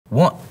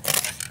What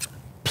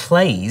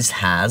plays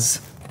has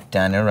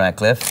Daniel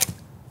Radcliffe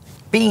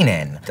been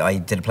in? I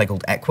did a play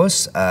called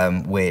Equus,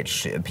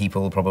 which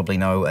people probably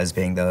know as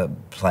being the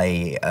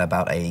play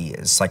about a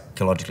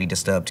psychologically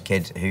disturbed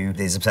kid who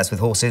is obsessed with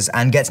horses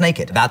and gets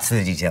naked. That's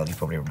the detail you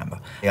probably remember.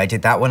 I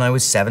did that when I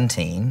was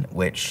 17,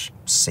 which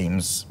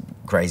seems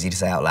crazy to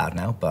say out loud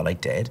now, but I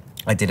did.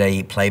 I did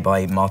a play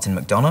by Martin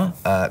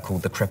McDonagh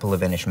called The Cripple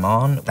of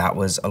Inishmaan. That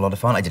was a lot of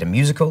fun. I did a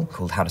musical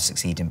called How to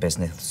Succeed in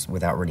Business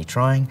Without Really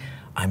Trying.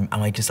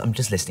 I'm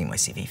just listing my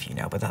CV for you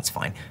now, but that's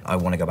fine. I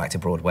want to go back to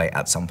Broadway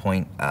at some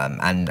point,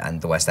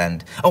 and the West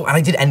End. Oh, and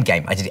I did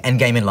Endgame. I did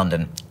Endgame in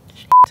London.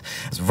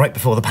 It was right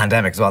before the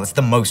pandemic as well. That's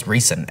the most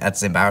recent.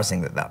 That's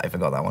embarrassing that I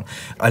forgot that one.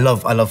 I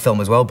love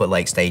film as well, but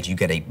like stage, you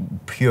get a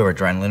pure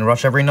adrenaline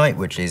rush every night,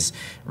 which is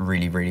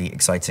really, really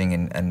exciting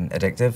and addictive.